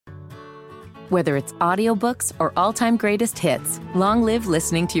Whether it's audiobooks or all-time greatest hits, long live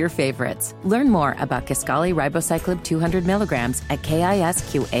listening to your favorites. Learn more about Kisqali Ribociclib 200 milligrams at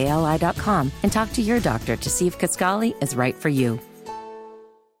KISQALI.com and talk to your doctor to see if Kisqali is right for you.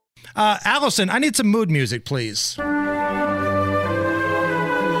 Allison, I need some mood music, please.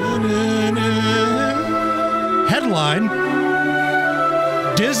 Headline: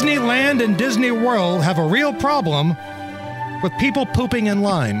 Disneyland and Disney World have a real problem with people pooping in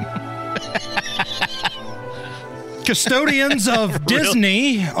line. Custodians of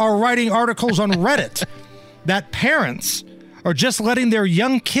Disney are writing articles on Reddit that parents are just letting their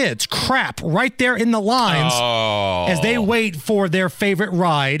young kids crap right there in the lines as they wait for their favorite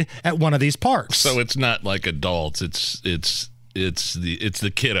ride at one of these parks. So it's not like adults. It's the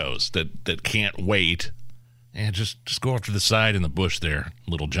kiddos that can't wait. And just go off to the side in the bush there,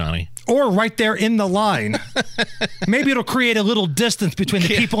 little Johnny. Or right there in the line. Maybe it'll create a little distance between the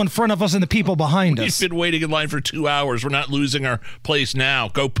people in front of us and the people behind us. We've been waiting in line for 2 hours. We're not losing our place now.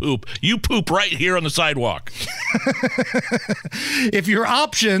 Go poop. You poop right here on the sidewalk. If your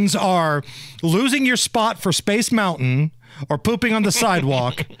options are losing your spot for Space Mountain or pooping on the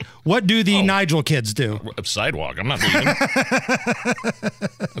sidewalk, what do the Nigel kids do? Sidewalk. I'm not leaving.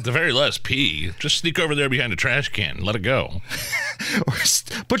 At the very least, pee. Just sneak over there behind a trash can and let it go. Or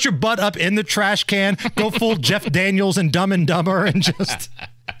put your butt up in the trash can, go full Jeff Daniels and Dumb and Dumber, and just...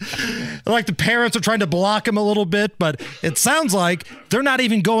 like the parents are trying to block him a little bit, but it sounds like they're not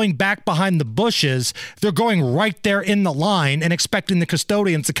even going back behind the bushes. They're going right there in the line and expecting the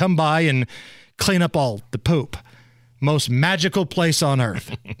custodians to come by and clean up all the poop. Most magical place on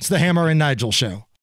earth. It's the Hammer and Nigel Show.